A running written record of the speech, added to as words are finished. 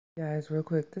Guys, real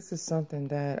quick, this is something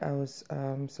that I was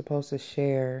supposed to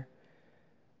share,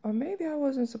 or maybe I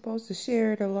wasn't supposed to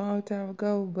share it a long time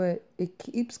ago, but it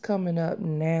keeps coming up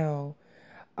now.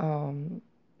 Um,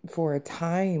 for a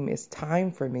time, it's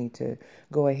time for me to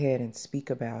go ahead and speak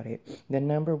about it. The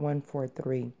number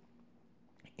 143.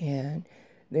 And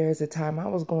there's a time I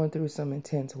was going through some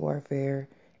intense warfare,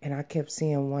 and I kept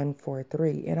seeing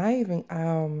 143. And I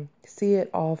even see it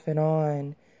off and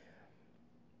on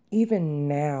even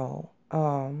now,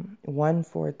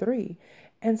 143.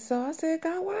 And so I said,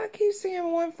 God, why I keep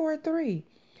seeing 143?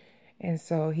 And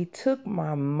so he took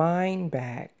my mind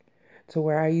back to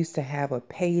where I used to have a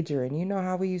pager. And you know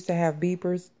how we used to have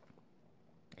beepers?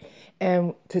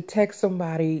 And to text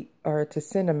somebody or to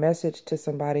send a message to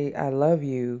somebody, I love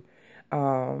you,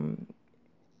 um,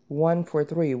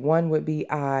 143. One would be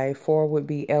I, four would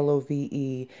be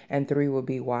LOVE, and three would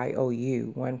be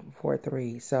YOU.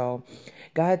 143. So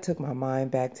God took my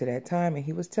mind back to that time, and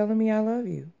he was telling me, I love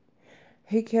you.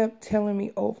 He kept telling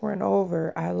me over and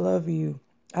over, I love you.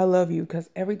 I love you. Because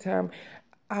every time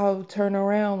I'll turn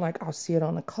around, like I'll see it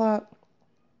on the clock.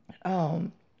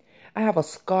 Um, I have a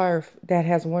scarf that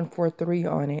has 143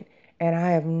 on it, and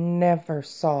I have never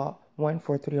saw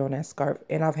 143 on that scarf.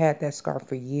 And I've had that scarf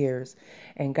for years,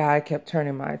 and God kept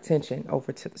turning my attention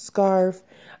over to the scarf.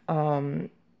 Um,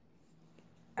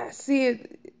 I see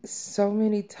it so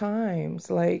many times.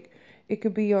 Like, it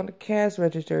could be on the cash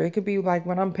register. It could be like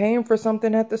when I'm paying for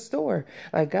something at the store.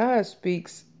 Like, God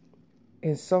speaks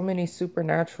in so many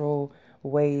supernatural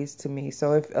ways to me.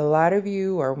 So if a lot of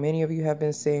you or many of you have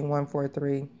been seeing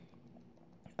 143,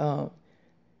 um,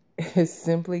 it's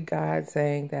simply God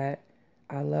saying that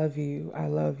I love you, I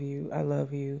love you, I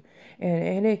love you.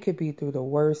 And it could be through the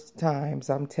worst times,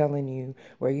 I'm telling you,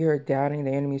 where you're doubting,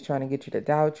 the enemy's trying to get you to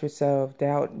doubt yourself,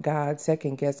 doubt God,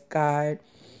 second guess God,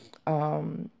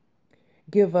 um,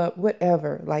 give up,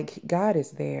 whatever. Like, God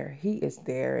is there. He is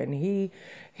there. And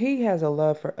he has a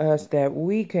love for us that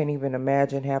we can't even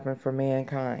imagine having for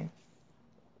mankind.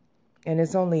 And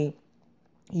it's only,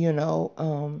 you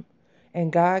know,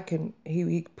 and God can,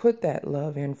 he put that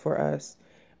love in for us.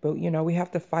 But, we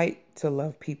have to fight to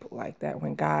love people like that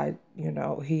when God,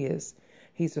 he's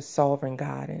a sovereign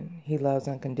God and he loves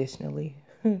unconditionally.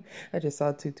 I just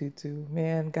saw 222.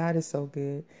 Man, God is so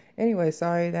good. Anyway,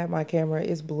 sorry that my camera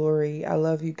is blurry. I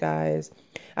love you guys.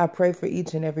 I pray for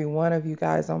each and every one of you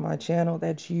guys on my channel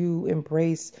that you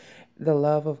embrace the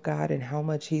love of God and how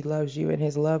much he loves you. And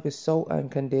his love is so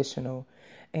unconditional.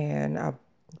 And I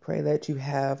pray that you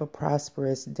have a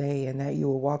prosperous day and that you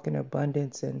will walk in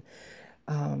abundance and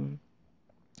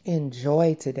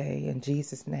enjoy today in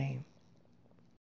Jesus' name.